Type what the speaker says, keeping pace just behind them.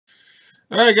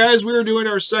All right, guys, we are doing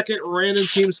our second random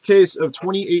teams case of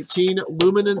 2018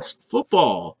 Luminance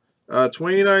football.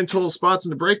 29 total spots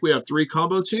in the break. We have 3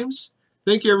 combo teams.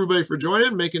 Thank you, everybody, for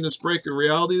joining, making this break a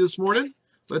reality this morning.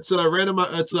 Let's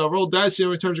roll dice. See how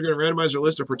many times we're going to randomize our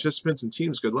list of participants and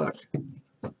teams. Good luck.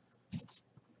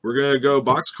 We're going to go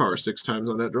boxcar 6 times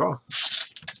on that draw.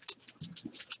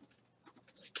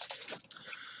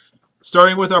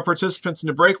 Starting with our participants in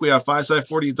the break, we have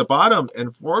 5-side-40 at the bottom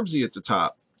and Forbesy at the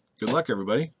top. Good luck,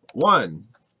 everybody. 1,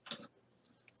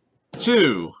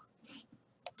 2,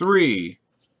 3,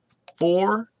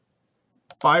 4,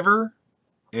 5,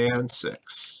 and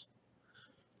 6.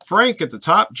 Frank at the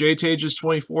top. J Tages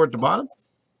 24 at the bottom.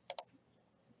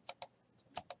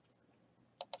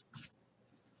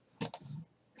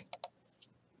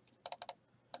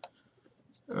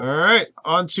 All right,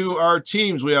 on to our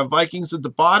teams. We have Vikings at the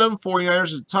bottom,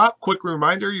 49ers at the top. Quick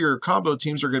reminder, your combo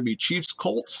teams are going to be Chiefs,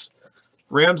 Colts,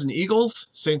 Rams and Eagles,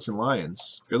 Saints and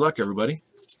Lions. Good luck, everybody.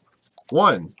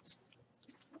 1,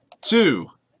 2,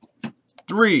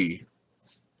 3,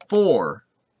 4,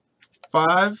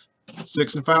 5,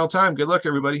 6, and final time. Good luck,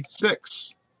 everybody.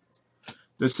 6.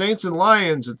 The Saints and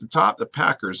Lions at the top, the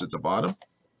Packers at the bottom.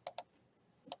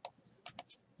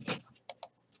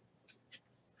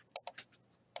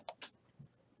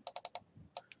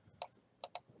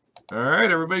 All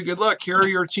right, everybody, good luck. Here are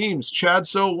your teams. Chad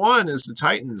So 1 is the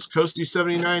Titans. Coasty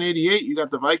 7988, you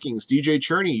got the Vikings. DJ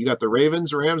Cherney, you got the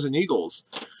Ravens, Rams, and Eagles.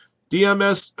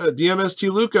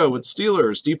 DMST Luca with the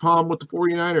Steelers. D-Palm with the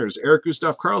 49ers. Eric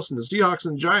Gustav Carlson, the Seahawks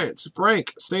and Giants.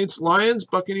 Frank, Saints, Lions,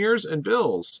 Buccaneers, and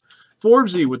Bills.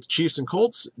 Forbesy with the Chiefs and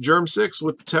Colts. Germ 6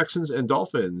 with the Texans and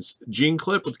Dolphins. Gene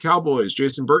Clip with the Cowboys.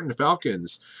 Jason Burton, the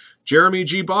Falcons. Jeremy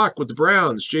G. Bach with the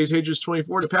Browns. J Tages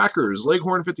 24 to Packers.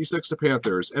 Leghorn 56 to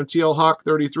Panthers. MTL Hawk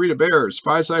 33 to Bears.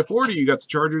 5-side-40, you got the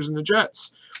Chargers and the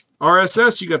Jets.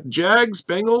 RSS, you got the Jags,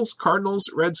 Bengals,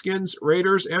 Cardinals, Redskins,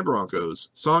 Raiders, and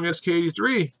Broncos. Song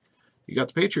SK83, you got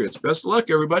the Patriots. Best of luck,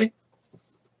 everybody.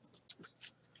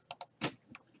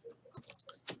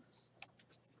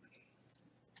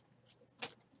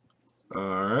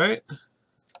 All right.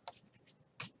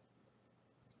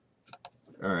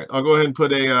 All right, I'll go ahead and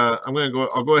put a.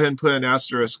 I'll go ahead and put an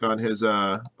asterisk on his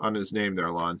name there,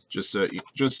 Lon. Just so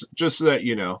that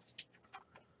you know.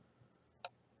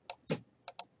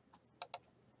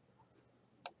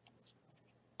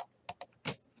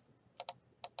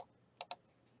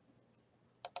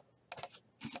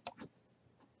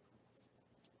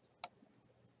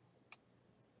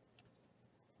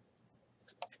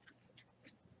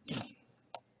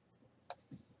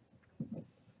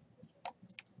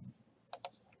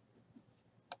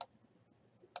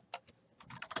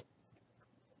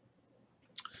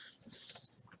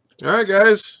 All right,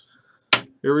 guys.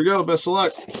 Here we go. Best of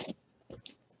luck.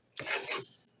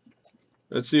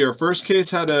 Let's see. Our first case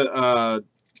had a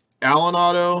Allen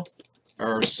auto.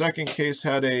 Our second case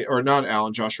had a, or not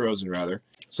Allen, Josh Rosen rather.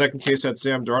 Second case had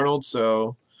Sam Darnold.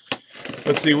 So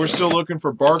let's see. We're still looking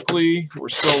for Barkley. We're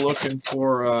still looking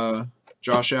for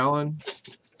Josh Allen.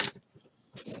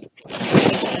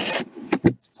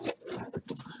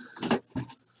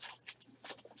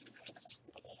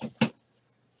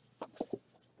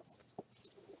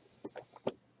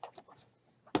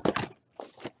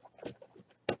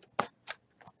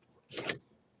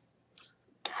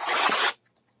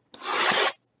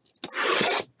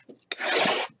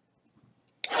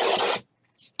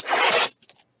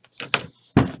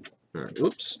 All right,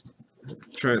 oops. I'm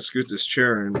trying to scoot this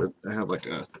chair in, but I have like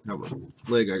a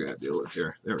leg I got to deal with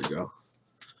here. There we go.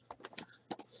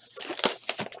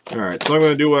 All right, so I'm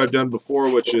going to do what I've done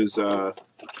before, which is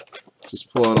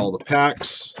just pull out all the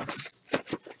packs.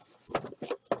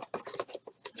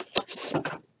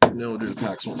 And then we'll do the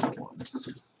packs one by one.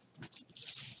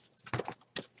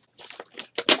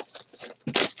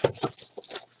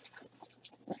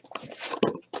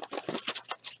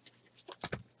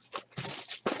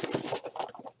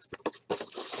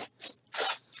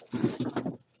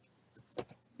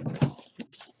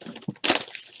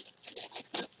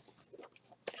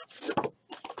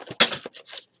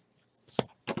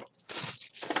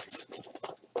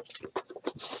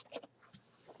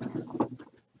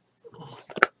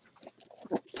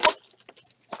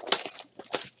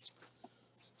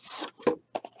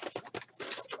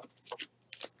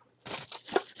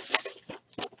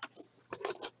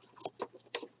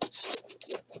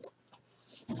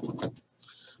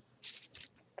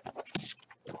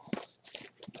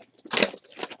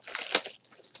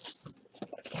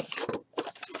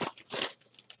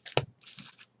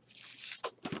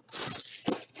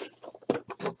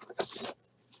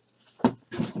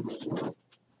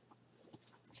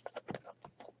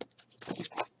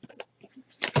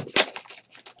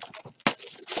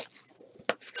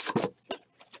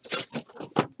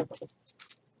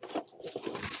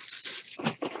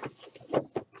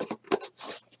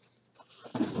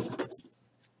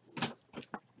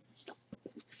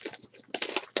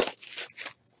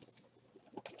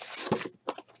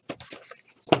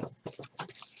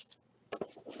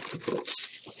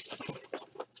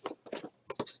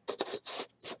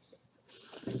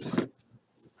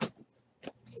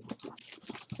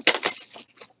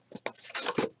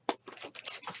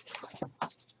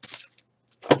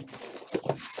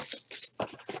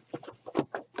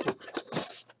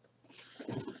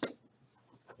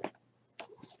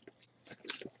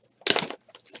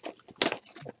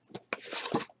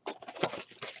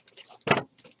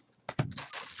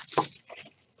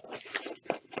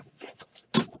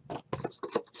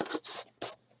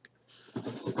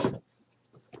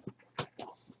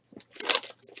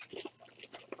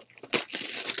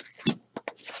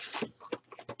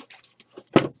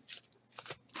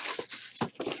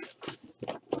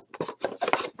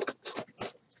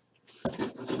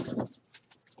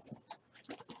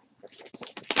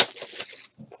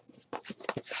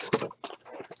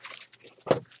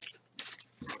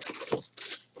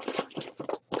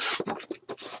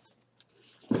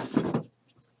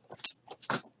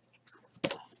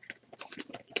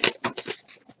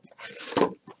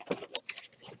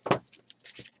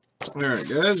 All right,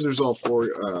 guys. There's all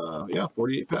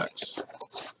 48 packs.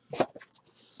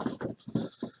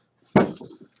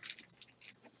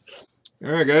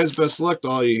 All right, guys. Best of luck to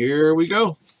all you. Here we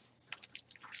go.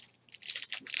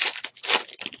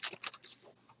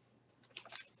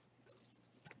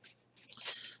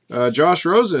 Josh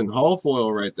Rosen, Hall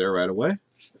foil right there right away.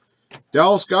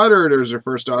 Dallas Goedert is her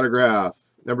first autograph.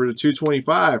 Number to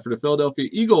 225 for the Philadelphia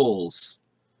Eagles.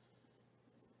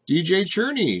 DJ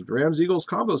Cherney, Rams-Eagles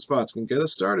combo spots can get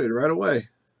us started right away.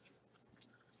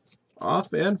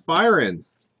 Off and firing.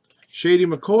 Shady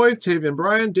McCoy, Tavian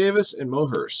Bryan, Davis, and Mo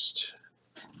Hurst.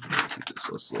 Keep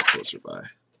this list a little closer by.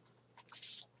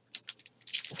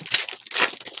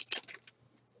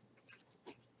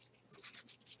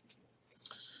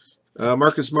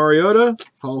 Marcus Mariota,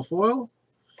 Hall foil.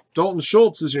 Dalton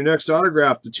Schultz is your next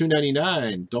autograph to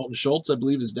 299. Dalton Schultz, I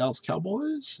believe, is Dallas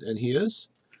Cowboys, and he is.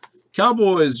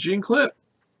 Cowboys, Gene Clip.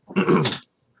 Let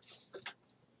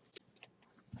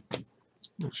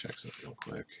me check something real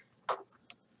quick.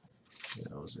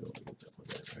 Yeah, I was able to get that one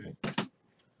right.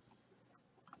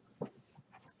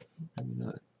 I'm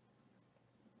not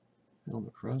on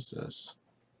the process.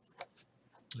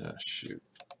 Ah, shoot.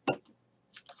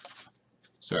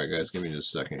 Sorry, guys. Give me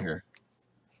just a second here.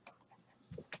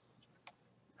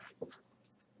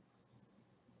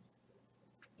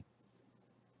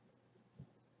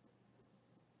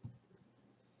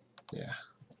 Yeah,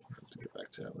 I'll have to get back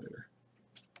to that later.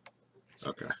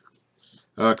 Okay.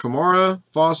 Kamara,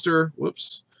 Foster,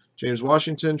 whoops, James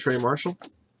Washington, Trey Marshall.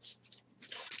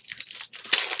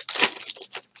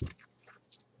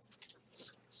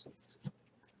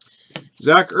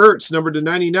 Zach Ertz, number to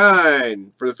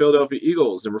 99 for the Philadelphia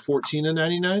Eagles, number 14 to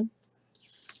 99.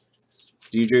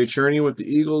 DJ Cherney with the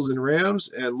Eagles and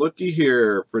Rams, and looky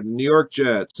here for the New York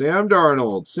Jets, Sam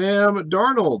Darnold. Sam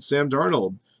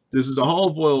Darnold. This is the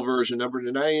Hall foil version, number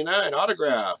to 99,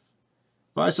 autograph.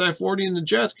 5/40 in the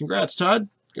Jets. Congrats, Todd.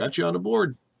 Got you on the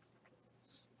board.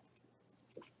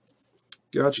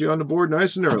 Got you on the board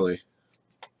nice and early.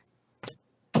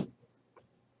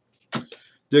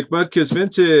 Dick Butkus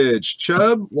Vintage,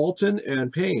 Chubb, Walton,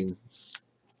 and Payne.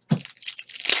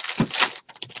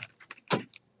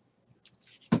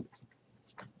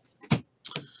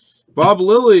 Bob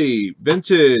Lilly,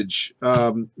 Vintage,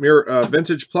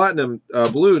 Vintage Platinum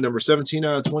Blue, number 17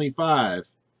 out of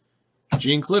 25.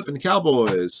 Gene Clip and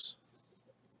Cowboys.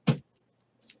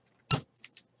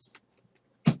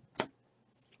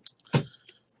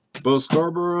 Bo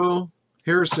Scarborough,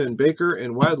 Harrison, Baker,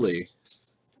 and Wadley.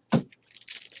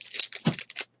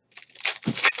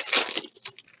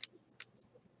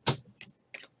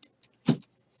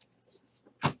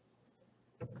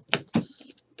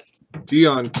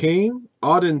 Deion Kane,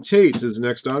 Auden Tate is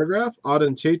next autograph.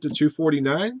 Auden Tate to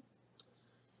 249.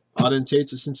 Auden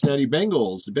Tate's the Cincinnati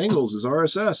Bengals. The Bengals is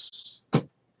RSS.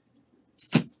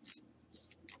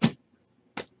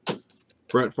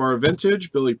 Brett Favre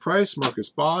Vintage, Billy Price, Marcus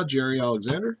Baugh, Jerry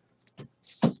Alexander.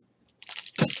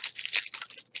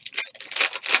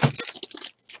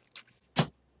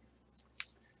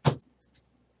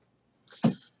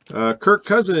 Kirk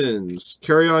Cousins,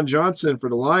 Kerryon Johnson for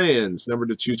the Lions, number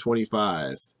to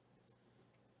 225.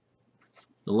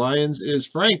 The Lions is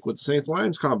Frank with the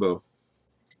Saints-Lions combo.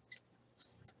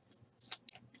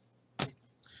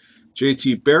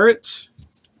 JT Barrett,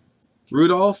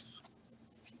 Rudolph,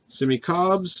 Simi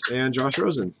Cobbs, and Josh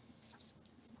Rosen.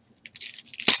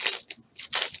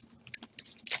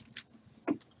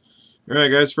 All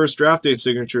right, guys, first draft day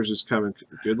signatures is coming.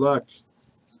 Good luck.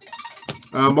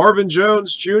 Marvin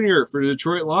Jones Jr. for the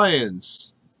Detroit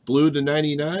Lions. Blue to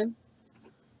 99.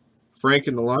 Frank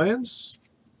and the Lions.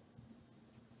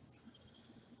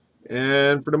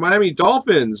 And for the Miami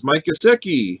Dolphins, Mike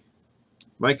Gesicki.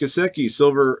 Mike Gesicki,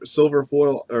 silver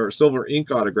foil or silver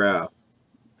ink autograph.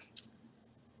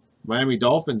 Miami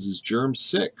Dolphins is Germ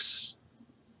 6.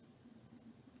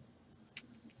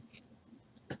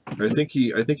 I think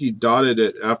he dotted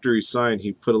it after he signed.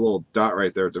 He put a little dot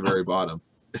right there at the very bottom.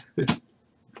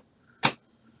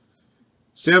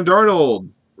 Sam Darnold,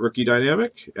 Rookie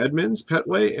Dynamic, Edmonds,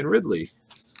 Petway, and Ridley.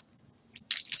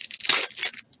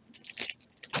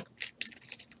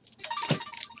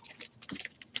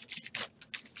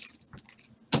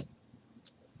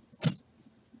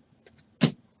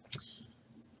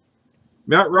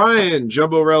 Matt Ryan,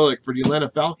 Jumbo Relic for the Atlanta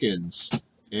Falcons,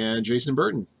 and Jason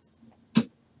Burton.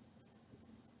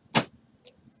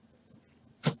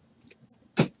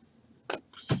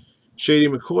 Shady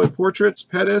McCoy Portraits,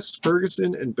 Pettis,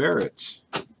 Ferguson, and Barrett.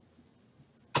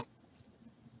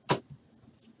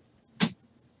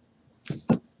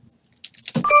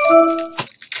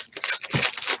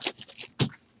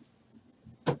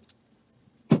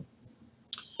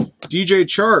 DJ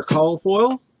Chark, hollow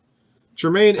foil.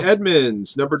 Tremaine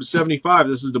Edmonds, number to 75.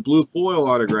 This is the blue foil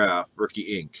autograph,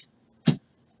 rookie ink.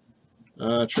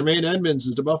 Tremaine Edmonds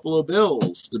is the Buffalo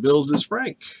Bills. The Bills is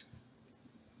Frank.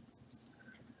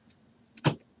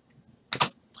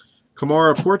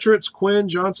 Kamara Portraits, Quinn,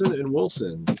 Johnson, and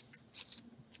Wilson.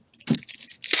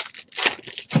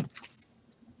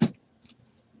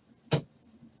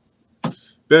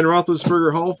 Ben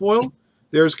Roethlisberger hollow foil.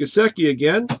 There's Gesicki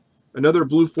again. Another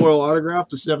blue foil autograph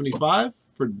to 75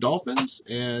 for Dolphins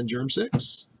and Germ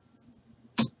 6.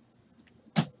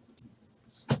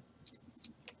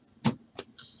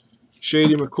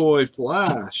 Shady McCoy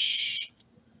Flash.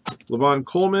 Levon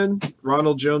Coleman,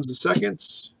 Ronald Jones II,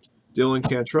 Dylan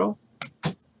Cantrell.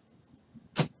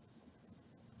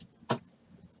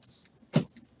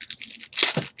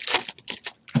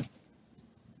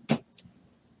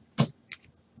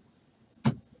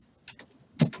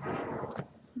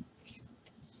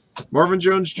 Marvin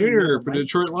Jones Jr. for the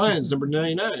Detroit Lions, number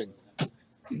 99.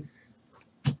 The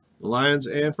Lions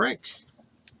and Frank.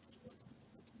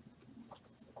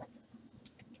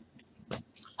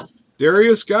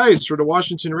 Darius Geist for the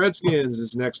Washington Redskins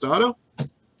is next auto.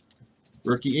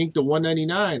 Rookie ink to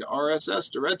 199, RSS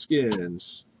to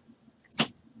Redskins.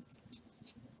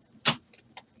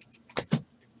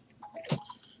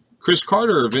 Chris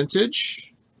Carter,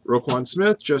 vintage. Roquan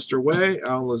Smith, Chester Way,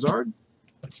 Alan Lazard.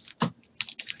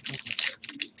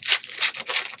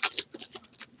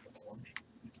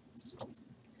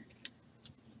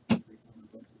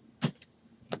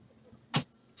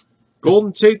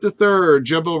 Golden Tate III,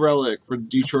 Jumbo Relic for the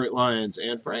Detroit Lions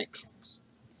and Frank.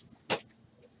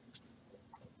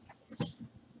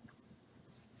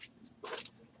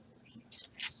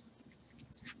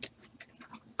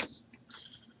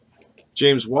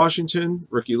 James Washington,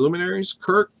 rookie luminaries,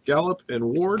 Kirk, Gallup, and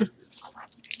Ward.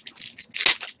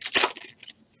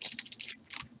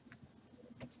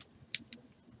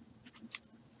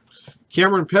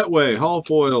 Cameron Petway, hollow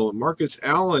foil. Marcus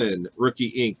Allen, rookie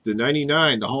ink, the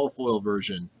 99, the hollow foil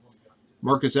version.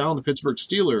 Marcus Allen, the Pittsburgh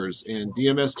Steelers, and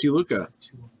DMS T. Luca.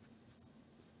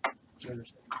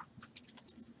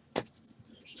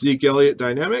 Zeke Elliott,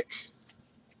 dynamic.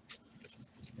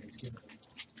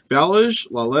 Ballage,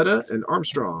 Laletta, and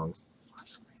Armstrong.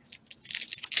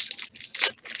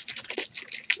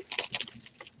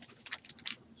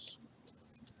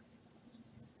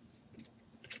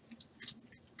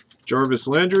 Jarvis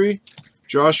Landry.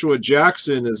 Joshua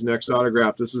Jackson is next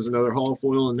autograph. This is another hollow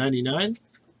foil in 99.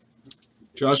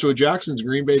 Joshua Jackson's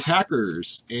Green Bay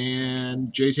Packers.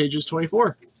 And Jay Tages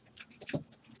 24.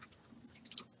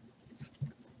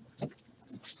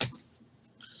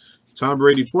 Tom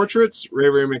Brady Portraits. Ray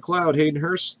McLeod, Hayden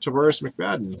Hurst, Tavares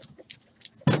McFadden.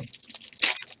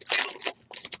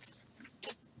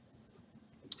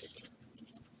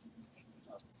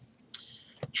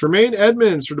 Tremaine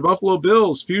Edmonds for the Buffalo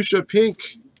Bills, Fuchsia Pink,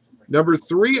 number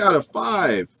 3 out of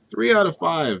 5. 3 out of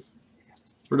 5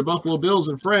 for the Buffalo Bills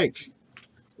and Frank.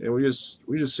 And we just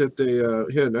hit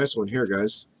a nice one here,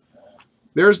 guys.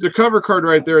 There's the cover card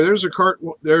right there. There's a card.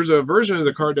 There's a version of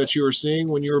the card that you were seeing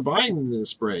when you were buying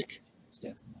this break.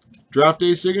 Draft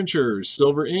day signatures,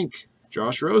 silver ink,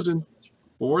 Josh Rosen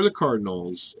for the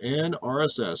Cardinals and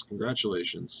RSS.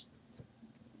 Congratulations.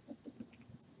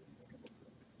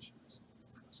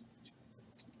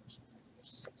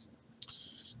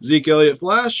 Zeke Elliott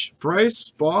Flash, Price,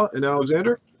 Spa, and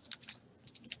Alexander.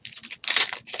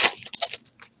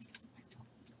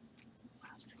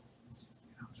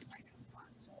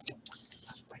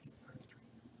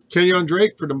 Kenyon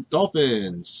Drake for the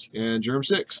Dolphins and Germ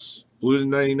 6. Blue to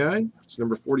 99. It's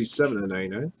number 47 to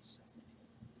 99.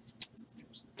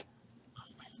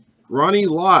 Ronnie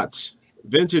Lott,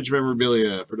 vintage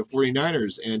memorabilia for the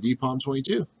 49ers and DPOM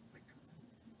 22.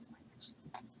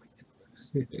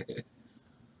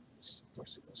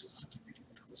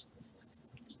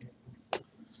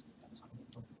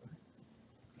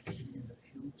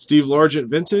 Steve Largent,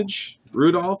 vintage,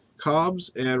 Rudolph,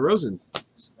 Cobbs, and Rosen.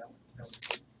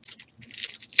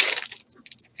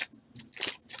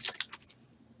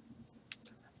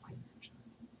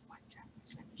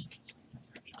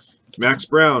 Max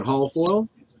Brown, hollow foil.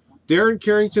 Darren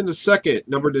Carrington II,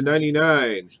 number to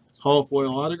 99, hollow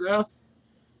foil autograph.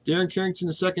 Darren Carrington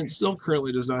II still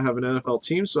currently does not have an NFL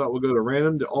team, so that will go to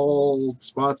random to all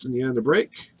spots in the end of the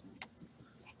break.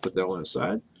 Put that one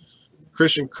aside.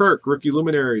 Christian Kirk, rookie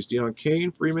luminaries, Deion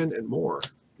Kane, Freeman, and more.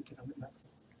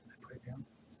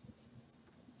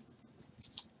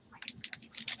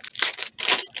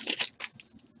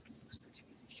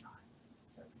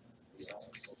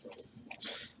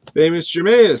 Famous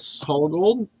Jameis, Hall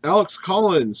Gold. Alex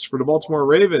Collins for the Baltimore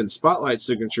Ravens. Spotlight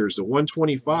signatures to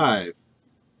 125.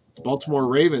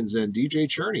 Baltimore Ravens and DJ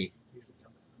Cherney.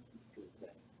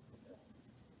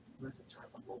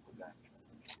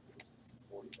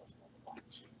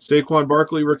 Saquon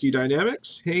Barkley, Rookie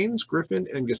Dynamics. Haynes, Griffin,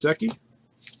 and Gesicki.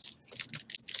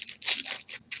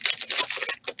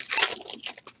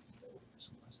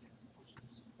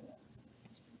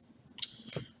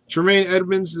 Tremaine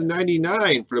Edmonds, the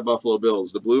 99 for the Buffalo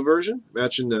Bills, the blue version,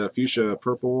 matching the fuchsia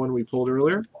purple one we pulled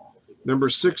earlier. Number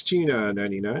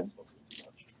 16/99.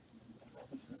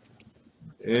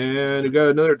 And we got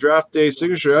another draft day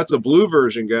signature. That's a blue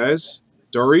version, guys.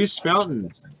 Daurice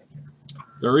Fountain.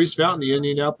 Daurice Fountain, the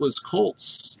Indianapolis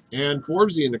Colts. And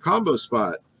Forbesy in the combo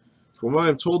spot. From what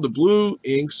I'm told, the blue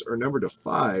inks are numbered to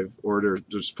 5, or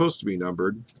they're supposed to be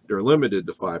numbered. They're limited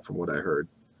to 5 from what I heard.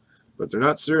 But they're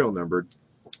not serial numbered.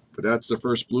 But that's the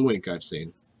first blue ink I've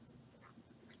seen.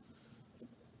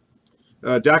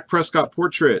 Dak Prescott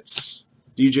Portraits.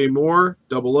 DJ Moore,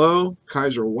 00,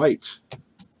 Kaiser White.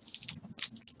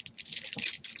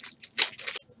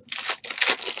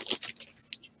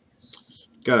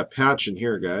 Got a patch in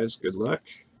here, guys. Good luck.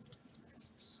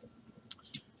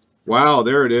 Wow,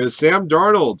 there it is. Sam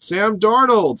Darnold. Sam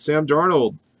Darnold. Sam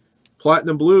Darnold.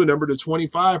 Platinum blue, number to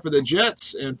 25 for the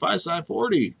Jets, and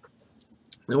 5/40.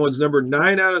 That one's number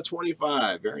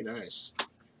 9/25. Very nice.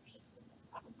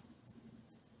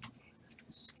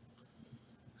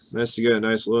 Nice to get a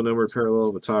nice low number parallel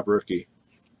of a top rookie.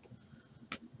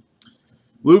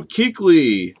 Luke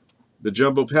Kuechly, the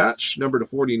jumbo patch, number to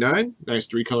 49. Nice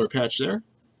 3-color patch there.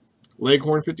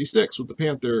 Leghorn 56 with the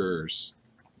Panthers.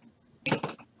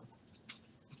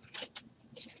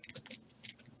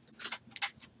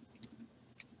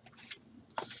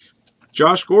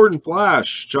 Josh Gordon,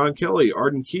 Flash. John Kelly,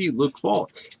 Arden Key, Luke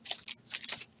Falk.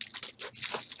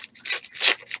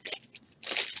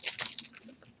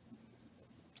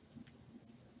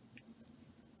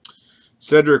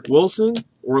 Cedric Wilson,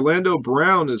 Orlando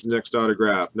Brown is the next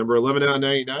autograph. Number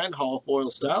 11/99, Hall Foil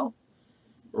style.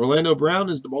 Orlando Brown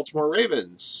is the Baltimore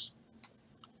Ravens.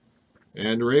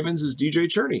 And the Ravens is DJ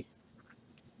Cherney.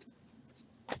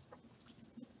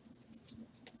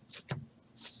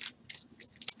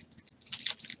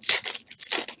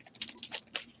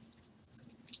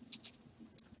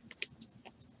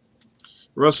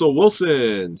 Russell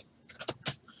Wilson.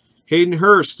 Hayden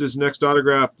Hurst is next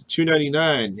autograph to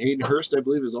 299. Hayden Hurst, I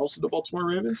believe, is also the Baltimore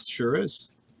Ravens. Sure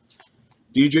is.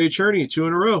 DJ Cherney, 2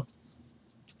 in a row.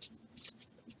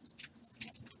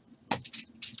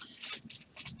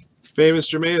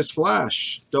 Famous Jameis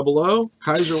Flash, 00,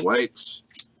 Kaiser White,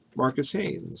 Marcus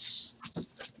Haynes.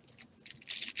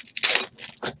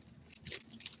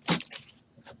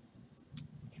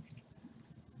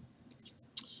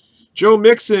 Joe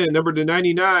Mixon, number to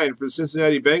 99 for the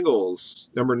Cincinnati Bengals.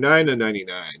 Number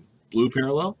 9/99. Blue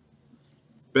parallel.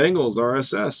 Bengals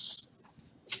RSS.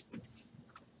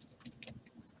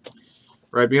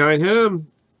 Right behind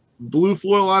him, blue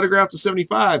foil autograph to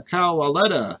 75, Kyle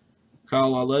Lauletta.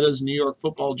 Kyle Lauletta's New York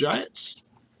Football Giants.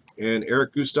 And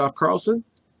Eric Gustav Carlson.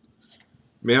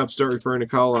 May have to start referring to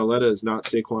Kyle Lauletta as not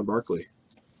Saquon Barkley.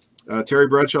 Terry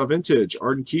Bradshaw Vintage.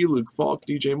 Arden Key, Luke Falk,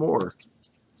 DJ Moore.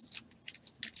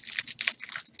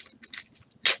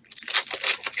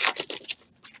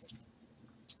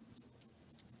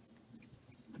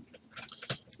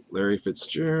 Larry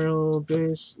Fitzgerald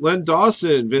base. Len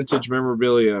Dawson, vintage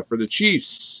memorabilia for the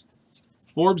Chiefs.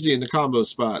 Forbesy in the combo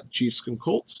spot. Chiefs and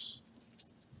Colts.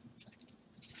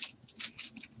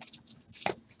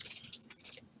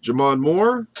 Jamon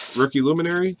Moore, rookie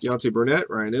luminary. Deontay Burnett,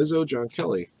 Ryan Izzo, John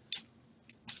Kelly.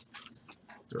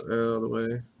 Throw that out of the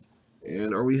way.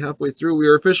 And are we halfway through? We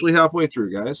are officially halfway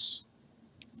through, guys.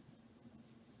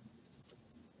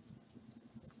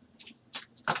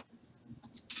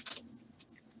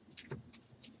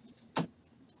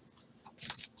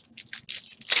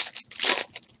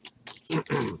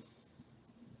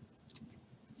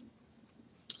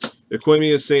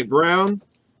 Equimius St. Brown.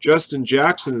 Justin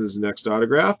Jackson is the next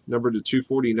autograph, numbered to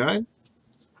 249.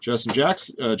 Justin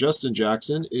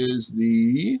Jackson is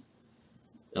the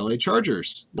LA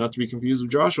Chargers, not to be confused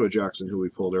with Joshua Jackson, who we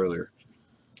pulled earlier.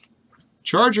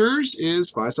 Chargers is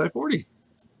 5/40.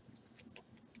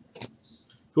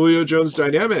 Julio Jones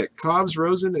Dynamic, Cobbs,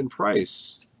 Rosen, and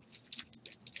Price.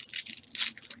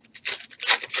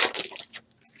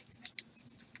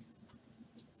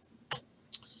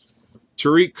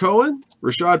 Tariq Cohen,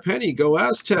 Rashad Penny, Go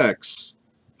Aztecs.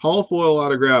 Hall foil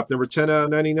autograph, number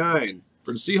 10/99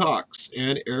 for the Seahawks,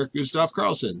 and Eric Gustav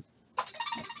Carlson.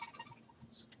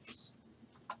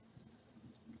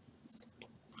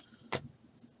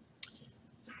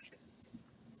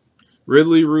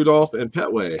 Ridley, Rudolph, and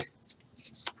Petway.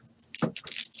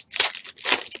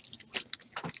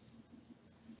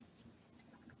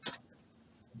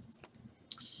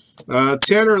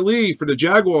 Tanner Lee for the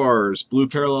Jaguars. Blue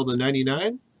parallel to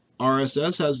 99.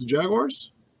 RSS has the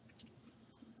Jaguars.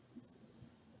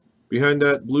 Behind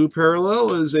that blue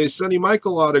parallel is a Sonny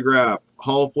Michael autograph.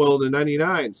 Hall foil to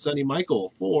 99. Sonny Michael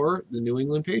for the New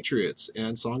England Patriots.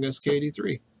 And Song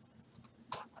SK83.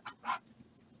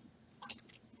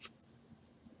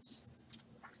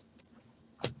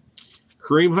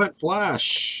 Kareem Hunt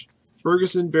Flash.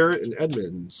 Ferguson, Barrett, and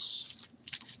Edmonds.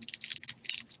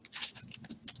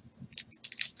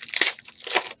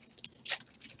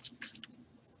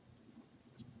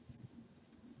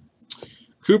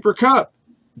 Cooper Kupp,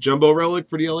 Jumbo Relic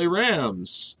for the LA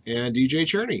Rams, and DJ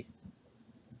Cherney.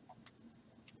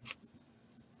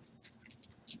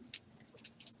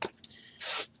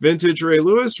 Vintage Ray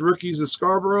Lewis, rookies of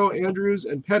Scarborough, Andrews,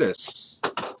 and Pettis.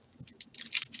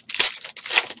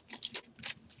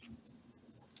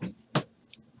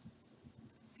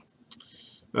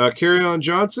 Kerryon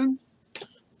Johnson,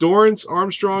 Dorrance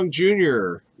Armstrong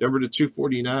Jr., number to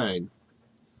 249.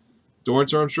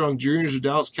 Dorrance Armstrong Jr. is the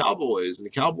Dallas Cowboys, and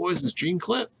the Cowboys is Gene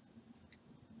Clip.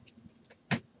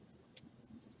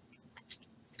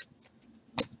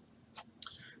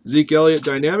 Zeke Elliott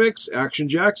Dynamics, Action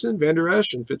Jackson, Van Der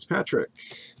Esch, and Fitzpatrick.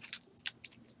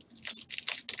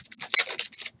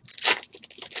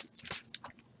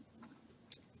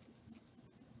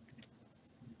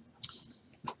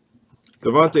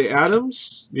 Devontae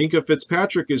Adams, Minka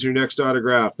Fitzpatrick is your next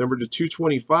autograph, number to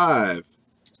 225.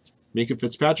 Minka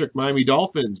Fitzpatrick, Miami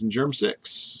Dolphins, and Germ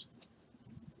 6.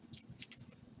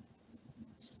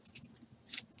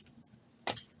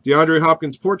 DeAndre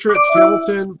Hopkins Portraits,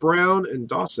 Hamilton, Brown, and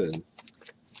Dawson.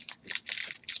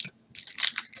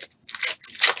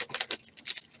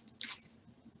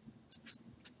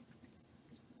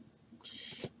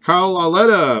 Kyle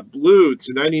Lauletta, blue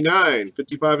to 99,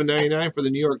 55 and 99 for the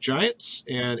New York Giants,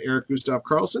 and Eric Gustav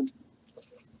Carlson.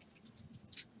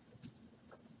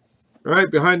 All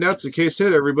right, behind that's the case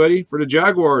hit, everybody. For the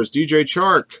Jaguars, DJ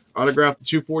Chark, autograph to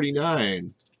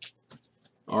 249.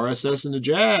 RSS and the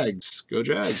Jags. Go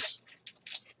Jags.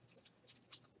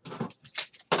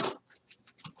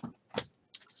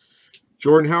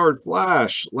 Jordan Howard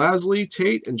Flash, Lasley,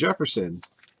 Tate, and Jefferson.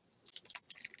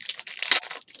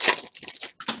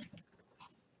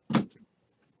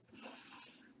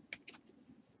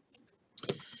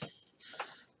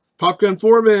 Popgun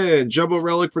Foreman, Jumbo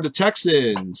Relic for the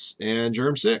Texans, and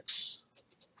Germ 6.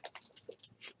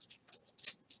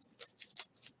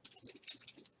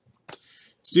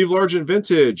 Steve Largent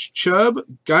Vintage, Chubb,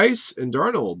 Geis, and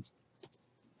Darnold.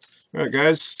 All right,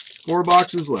 guys, 4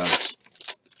 boxes left.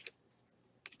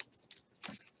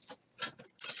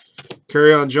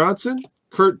 Kerryon Johnson,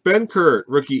 Kurt Benkert,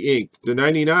 Rookie Ink, to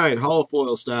 99,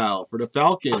 holofoil style for the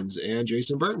Falcons, and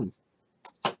Jason Burton.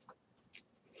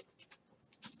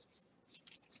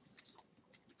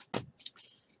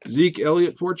 Zeke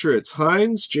Elliott Portraits,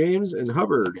 Hines, James, and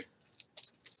Hubbard.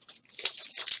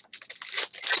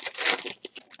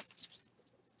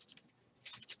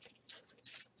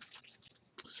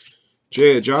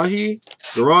 Jay Ajayi,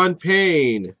 Deron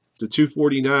Payne to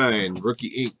 249, Rookie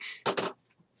Ink.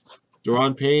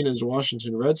 Deron Payne is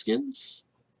Washington Redskins.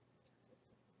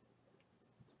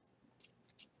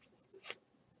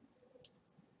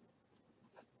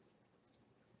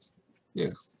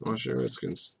 Yeah, Washington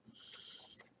Redskins.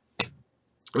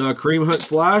 Kareem Hunt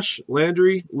Flash,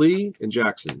 Landry, Lee, and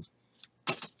Jackson.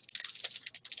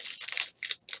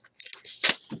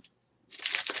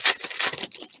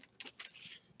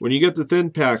 When you get the thin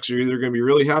packs, you're either going to be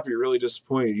really happy or really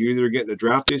disappointed. You're either getting a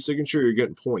draft day signature or you're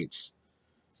getting points.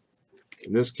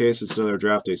 In this case, it's another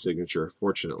draft day signature,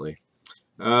 fortunately.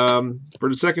 For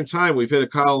the second time, we've hit a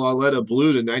Kyle Lauletta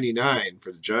blue to 99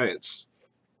 for the Giants.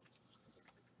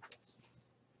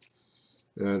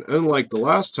 And unlike the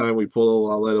last time we pulled a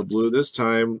Lauletta blue, this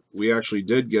time we actually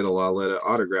did get a Lauletta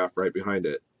autograph right behind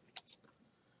it.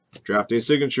 Draft day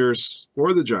signatures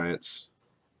for the Giants.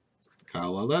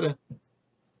 Kyle Lauletta.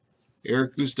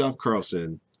 Eric Gustav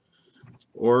Carlson.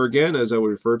 Or again, as I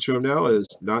would refer to him now,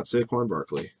 as not Saquon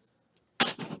Barkley.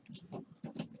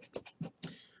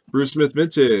 Bruce Smith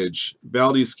Vintage.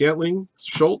 Valdy Scantling,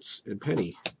 Schultz, and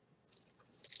Penny.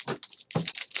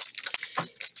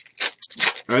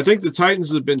 I think the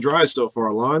Titans have been dry so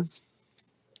far, Lon.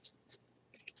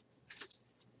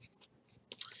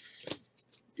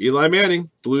 Eli Manning,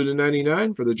 blue to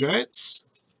 99 for the Giants.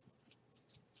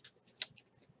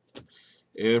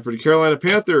 And for the Carolina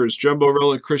Panthers, Jumbo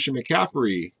Relic Christian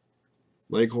McCaffrey,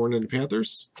 Leghorn and the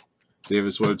Panthers.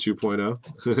 Davis Webb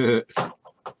 2.0.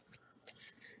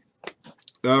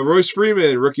 Royce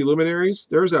Freeman, rookie luminaries.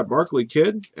 There's that Barkley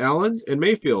kid, Allen, and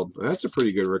Mayfield. That's a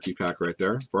pretty good rookie pack right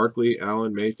there. Barkley,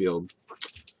 Allen, Mayfield.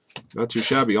 Not too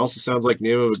shabby. Also sounds like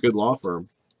name of a good law firm.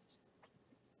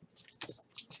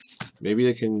 Maybe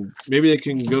they can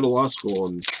go to law school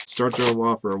and start their own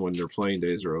law firm when their playing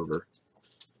days are over.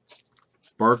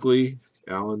 Barkley,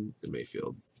 Allen, and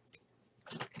Mayfield.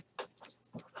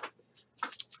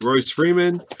 Royce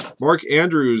Freeman. Mark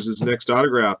Andrews is next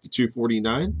autograph to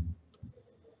 249.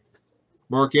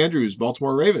 Mark Andrews,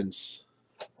 Baltimore Ravens.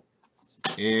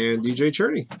 And DJ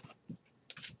Cherney.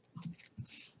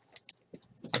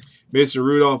 Mason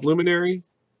Rudolph Luminary.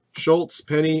 Schultz,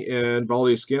 Penny, and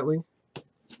Baldy Scantling.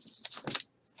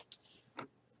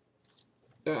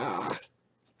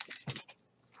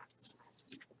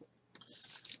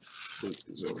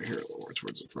 Is over here a little more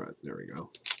towards the front. There we go.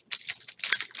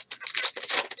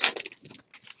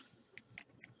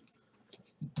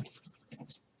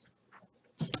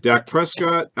 Dak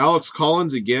Prescott, Alex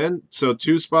Collins again. So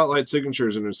 2 spotlight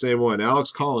signatures in the same one.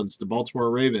 Alex Collins, the Baltimore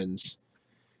Ravens,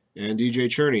 and DJ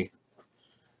Cherney.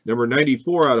 Number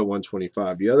 94 out of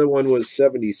 125. The other one was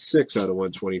 76 out of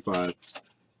 125.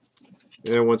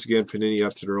 And once again, Panini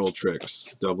up to their old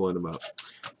tricks, doubling them up.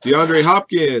 DeAndre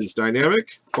Hopkins,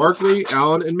 Dynamic, Barkley,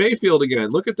 Allen, and Mayfield again.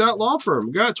 Look at that law firm.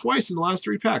 We got it twice in the last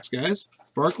 3 packs, guys.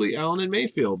 Barkley, Allen, and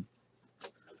Mayfield.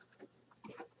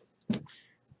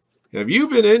 Have you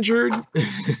been injured?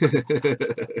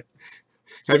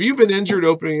 Have you been injured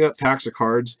opening up packs of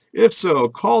cards? If so,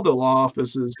 call the law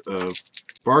offices of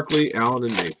Barkley, Allen,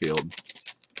 and Mayfield.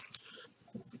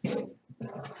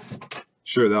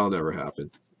 Sure, that'll never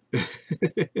happen.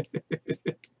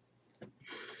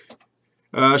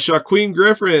 Shaquem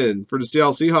Griffin for the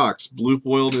Seattle Seahawks. Blue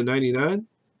foiled in 99.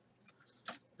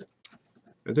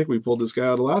 I think we pulled this guy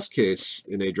out of the last case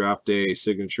in a draft day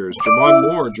signatures.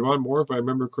 Jamon Moore, if I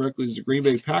remember correctly, is the Green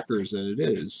Bay Packers, and it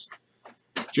is.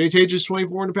 Jay Tages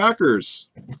 24 in the Packers.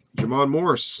 Jamon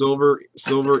Moore, silver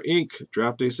ink,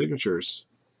 draft day signatures.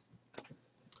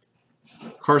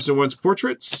 Carson Wentz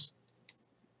portraits.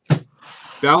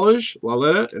 Ballage,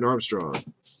 Laletta, and Armstrong.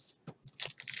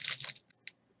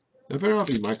 That better not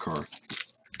be my car.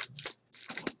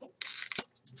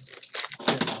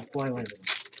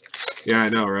 Yeah, I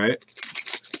know, right?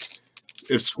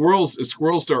 If squirrels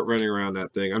start running around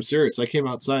that thing, I'm serious. I came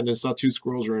outside and I saw 2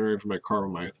 squirrels running around from my car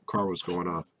when my car was going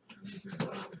off.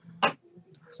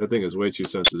 That thing is way too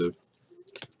sensitive.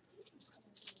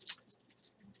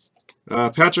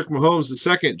 Patrick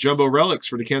Mahomes II, jumbo relics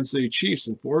for the Kansas City Chiefs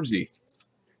and Forbesy.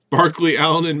 Barkley,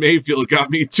 Allen, and Mayfield got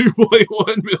me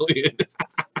 $2.1 million.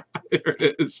 There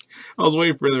it is. I was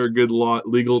waiting for another good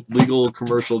legal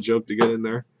commercial joke to get in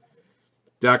there.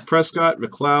 Dak Prescott,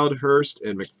 McLeod, Hurst,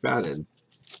 and McFadden.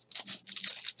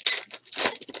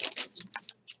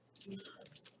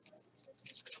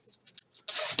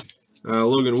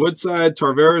 Logan Woodside,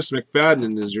 Tarveris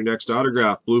McFadden is your next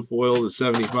autograph. Blue foil to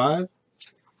 75.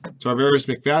 Tarveris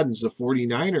McFadden's the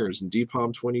 49ers and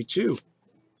DPOM 22.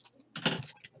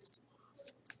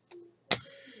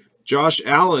 Josh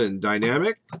Allen,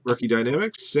 Dynamic, Rookie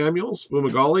Dynamics, Samuels,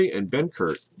 Fumagalli, and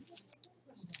Benkert.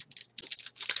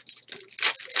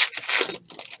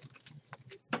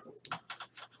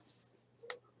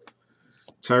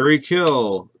 Tyreek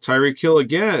Hill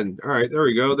again. All right, there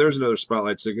we go. There's another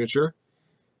spotlight signature.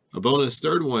 A bonus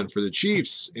third one for the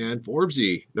Chiefs and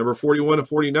Forbesy, number 41 of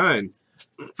 49.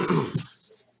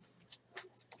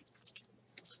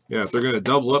 Yeah, if they're going to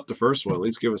double up the first one, at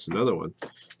least give us another one.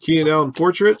 Keenan Allen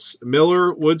portraits,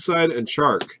 Miller, Woodside, and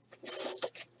Chark.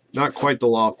 Not quite the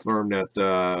law firm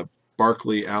that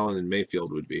Barkley, Allen, and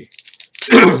Mayfield would be.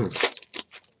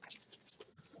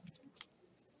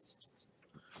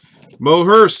 Mo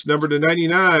Hurst, number to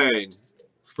 99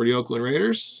 for the Oakland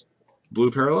Raiders.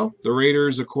 Blue parallel. The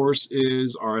Raiders, of course,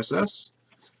 is RSS.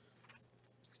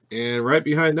 And right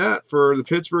behind that for the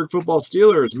Pittsburgh Football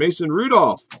Steelers, Mason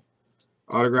Rudolph.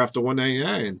 Autographed to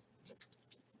 199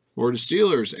 for the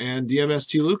Steelers and DMS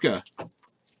T. Luca.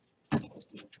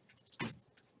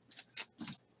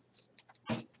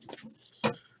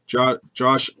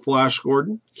 Josh Flash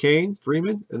Gordon, Kane,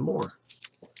 Freeman, and more.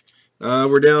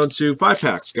 We're down to 5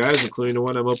 packs, guys, including the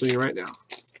one I'm opening right now.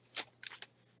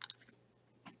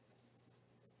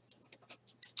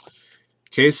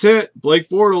 Case hit, Blake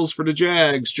Bortles for the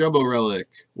Jags, Jumbo Relic.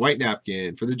 White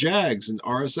Napkin for the Jags and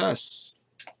RSS.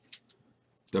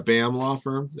 The BAM Law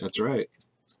Firm, that's right.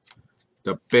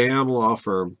 The BAM Law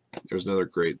Firm. There's another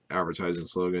great advertising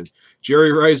slogan.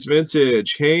 Jerry Rice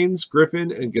Vintage, Haynes,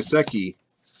 Griffin, and Gesicki.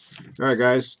 All right,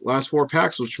 guys, last 4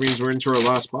 packs, which means we're into our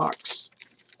last box.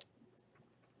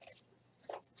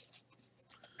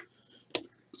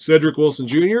 Cedric Wilson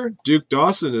Jr., Duke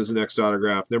Dawson is the next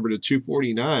autograph, number to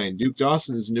 249. Duke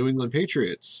Dawson is New England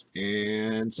Patriots.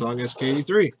 And Song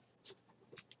SK83.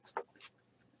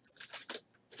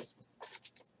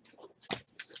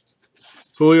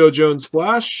 Julio Jones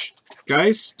Flash,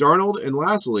 Geis, Darnold, and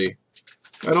Lasley.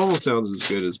 That almost sounds as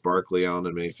good as Barkley, Allen,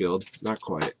 and Mayfield. Not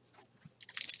quite.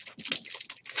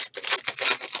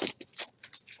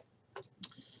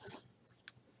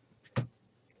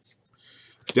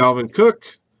 Dalvin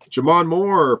Cook, Jamon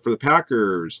Moore for the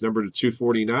Packers, number to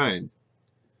 249.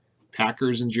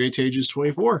 Packers and J-Tages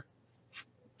 24.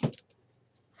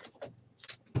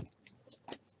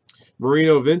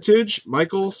 Marino Vintage,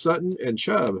 Michael, Sutton, and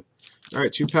Chubb. All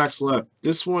right, 2 packs left.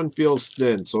 This one feels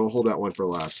thin, so I'll hold that one for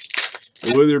last.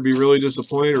 We'll either be really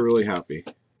disappointed or really happy.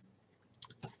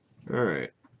 All right.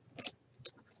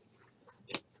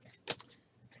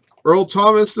 Earl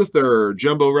Thomas III,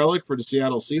 Jumbo Relic for the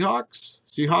Seattle Seahawks.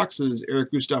 Seahawks is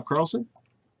Eric Gustav Carlson.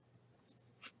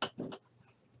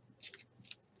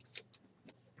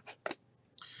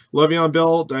 Le'Veon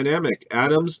Bell Dynamic,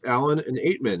 Adams, Allen, and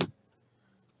Aitman.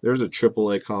 There's a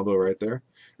AAA combo right there.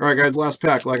 All right, guys, last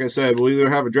pack. Like I said, we'll either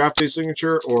have a draft day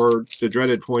signature or the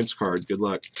dreaded points card. Good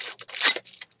luck.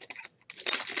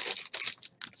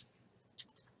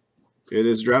 It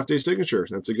is draft day signature.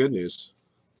 That's the good news.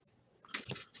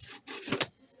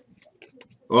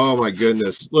 Oh, my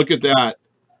goodness. Look at that.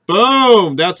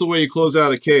 Boom! That's the way you close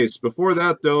out a case. Before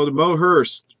that, though, the Mo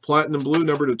Hurst, Platinum Blue,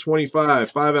 number to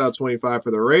 25. 5 out of 25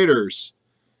 for the Raiders.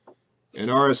 And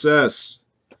RSS.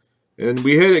 And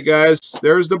we hit it, guys.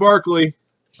 There's the Barkley.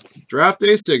 Draft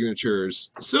day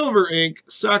signatures. Silver ink,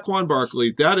 Saquon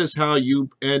Barkley. That is how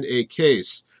you end a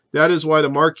case. That is why the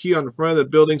marquee on the front of the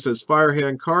building says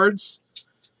Firehand Cards.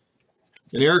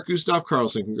 And Eric Gustav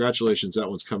Carlson, congratulations. That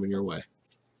one's coming your way.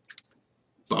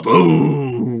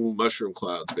 Ba-boom! Mushroom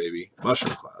clouds, baby.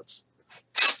 Mushroom clouds.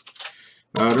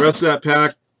 The rest of that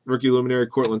pack, rookie luminary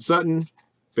Cortland Sutton.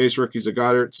 Base rookies of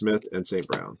Goddard, Smith, and St.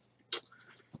 Brown.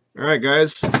 All right,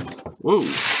 guys. Whoa.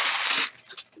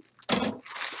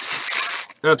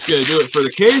 That's going to do it for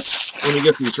the case. Let me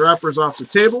get these wrappers off the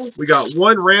table. We got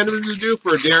one random to do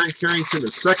for Darren Carrington, the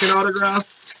second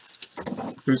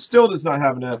autograph, who still does not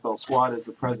have an NFL squad at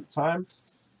the present time.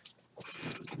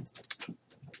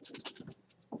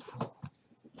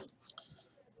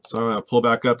 So I'm going to pull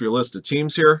back up your list of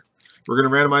teams here. We're going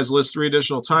to randomize the list 3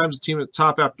 additional times. The team at the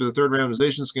top after the third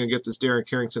randomization is going to get this Darren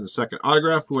Carrington, the second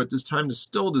autograph, who at this time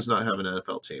still does not have an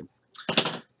NFL team.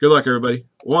 Good luck, everybody.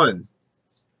 1,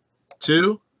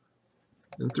 2,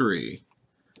 and 3.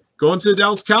 Going to the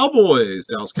Dallas Cowboys.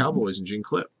 Dallas Cowboys and Gene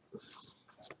Clip.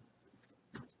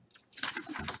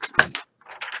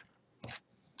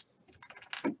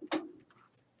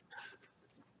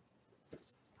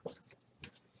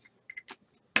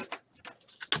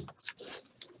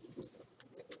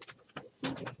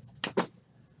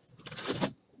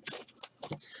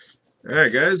 All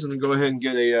right, guys, let me go ahead and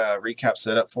get a recap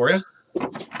set up for you.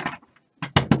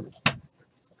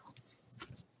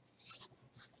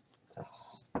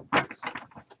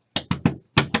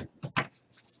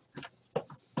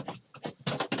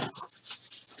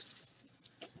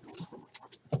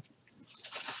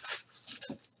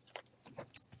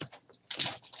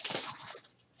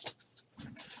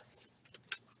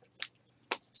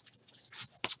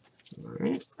 All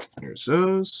right, here's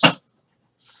those.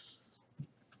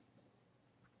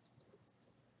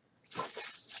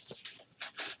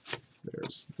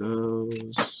 There's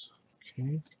those.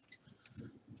 Okay.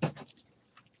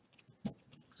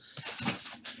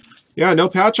 Yeah, no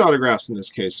patch autographs in this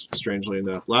case, strangely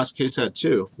enough. Last case had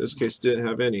 2. This case didn't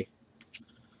have any.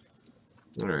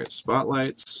 All right,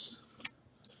 spotlights.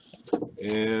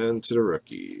 And to the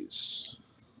rookies.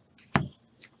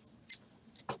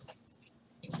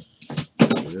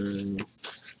 And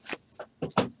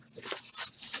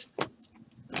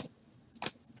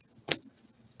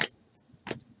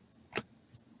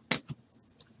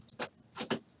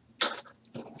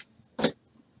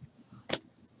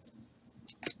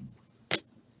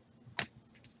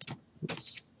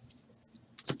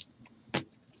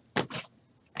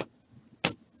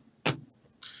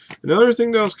another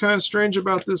thing that was kind of strange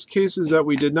about this case is that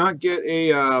we did not get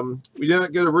a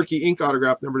rookie ink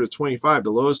autograph number to 25. The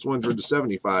lowest ones were to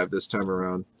 75 this time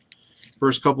around.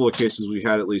 First couple of cases we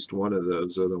had at least one of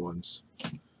those other ones.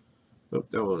 Oh,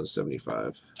 that one was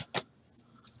 75.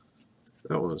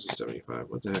 That one was a 75.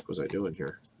 What the heck was I doing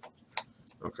here?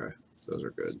 Okay, those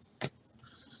are good.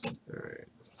 All right.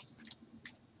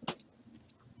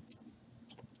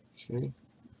 Okay.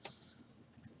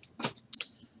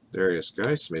 Darius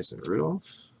Geis, Mason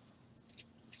Rudolph.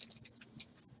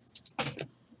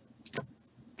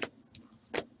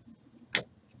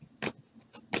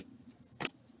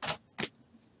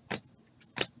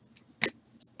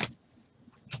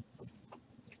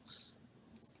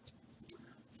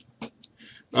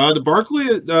 The Barkley,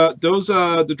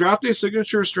 the draft day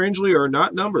signatures, strangely, are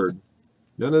not numbered.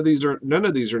 None of these are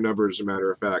numbered, as a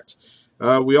matter of fact.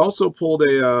 We also pulled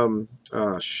a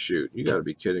shoot, you got to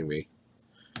be kidding me.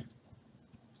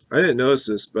 I didn't notice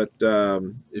this, but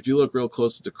if you look real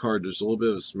close at the card, there's a little bit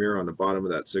of a smear on the bottom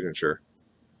of that signature.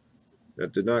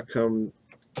 That did not come.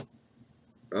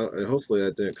 Hopefully,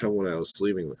 that didn't come when I was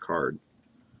sleeving the card.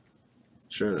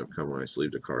 Shouldn't have come when I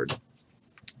sleeved the card.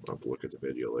 I'll have to look at the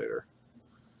video later.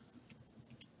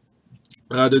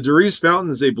 The Darius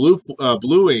Fountain is a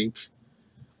blue ink,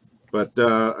 but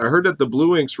I heard that the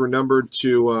blue inks were numbered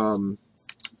to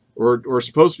or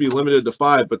supposed to be limited to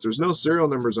 5, but there's no serial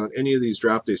numbers on any of these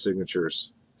draft day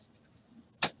signatures.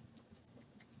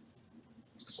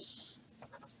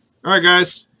 All right,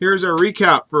 guys, here's our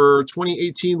recap for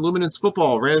 2018 Luminance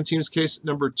Football, Random Teams Case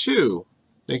number 2.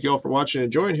 Thank you all for watching and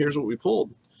enjoying. Here's what we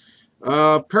pulled.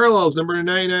 Parallels, number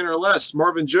 99 or less.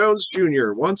 Marvin Jones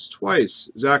Jr., once,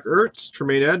 twice. Zach Ertz,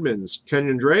 Tremaine Edmonds,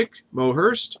 Kenyon Drake, Mo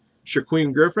Hurst,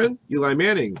 Shaquem Griffin, Eli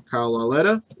Manning, Kyle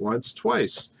Lauletta, once,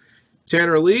 twice.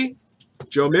 Tanner Lee,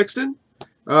 Joe Mixon,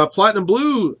 Platinum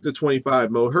Blue to 25,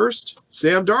 Mo Hurst,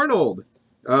 Sam Darnold,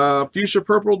 Fuchsia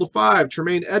Purple to 5,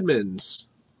 Tremaine Edmonds.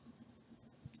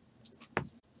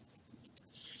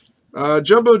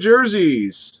 Jumbo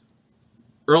Jerseys,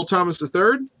 Earl Thomas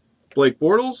III, Blake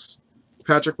Bortles,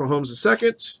 Patrick Mahomes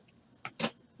II,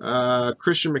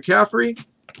 Christian McCaffrey,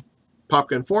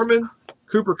 Popkin Foreman,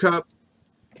 Cooper Kupp,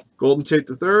 Golden Tate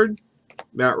III,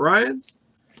 Matt Ryan,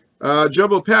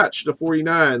 Jumbo Patch to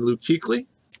 49, Luke Kuechly,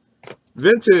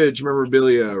 Vintage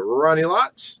Memorabilia, Ronnie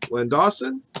Lott, Len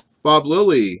Dawson, Bob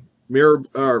Lilly,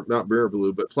 not Mirror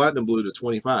Blue, but Platinum Blue to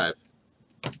 25.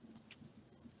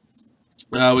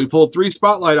 We pulled 3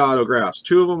 Spotlight autographs.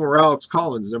 2 of them were Alex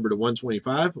Collins, number to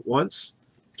 125, once,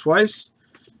 twice,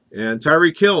 and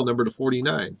Tyreek Hill, number to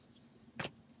 49.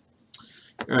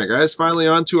 All right, guys, finally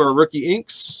on to our rookie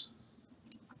inks.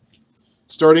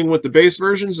 Starting with the base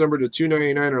versions, number to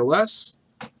 299 or less.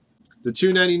 The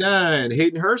 299,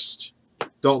 Hayden Hurst,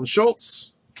 Dalton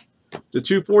Schultz. The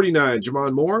 249,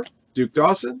 Jamon Moore, Duke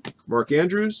Dawson, Mark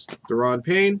Andrews, Deron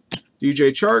Payne,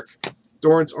 DJ Chark,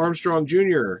 Dorrance Armstrong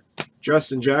Jr.,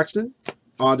 Justin Jackson,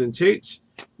 Auden Tate,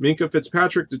 Minka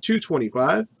Fitzpatrick to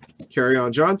 225,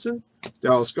 Kerryon Johnson,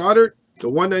 Dallas Goedert, to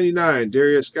 199,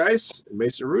 Darius Geis, and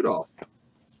Mason Rudolph.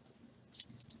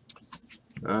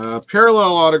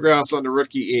 Parallel autographs on the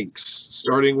rookie inks,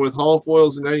 starting with Hall of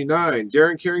Foils in 99,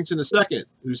 Darren Carrington II,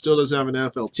 who still doesn't have an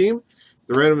NFL team.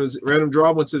 The random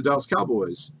draw went to the Dallas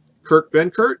Cowboys. Kirk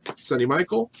Benkert, Sonny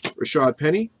Michael, Rashad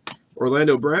Penny,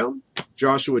 Orlando Brown,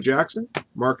 Joshua Jackson,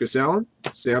 Marcus Allen,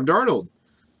 Sam Darnold.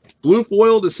 Blue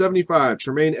foil to 75,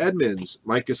 Tremaine Edmonds,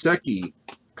 Mike Gesicki,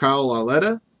 Kyle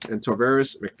Lauletta, and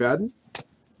Tavares McFadden.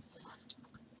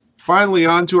 Finally,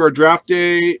 on to our draft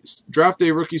day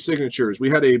rookie signatures.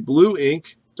 We had a blue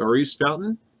ink, Darius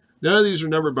Fountain. None of these are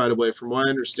numbered, by the way. From what I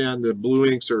understand, the blue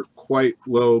inks are quite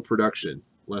low production,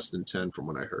 less than 10 from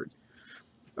what I heard.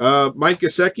 Mike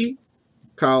Gesicki,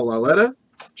 Kyle Lauletta,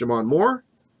 Jamon Moore,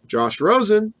 Josh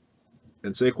Rosen,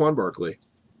 and Saquon Barkley.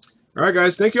 All right,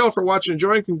 guys. Thank you all for watching and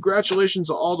enjoying. Congratulations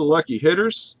to all the lucky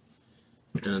hitters.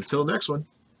 And until next one.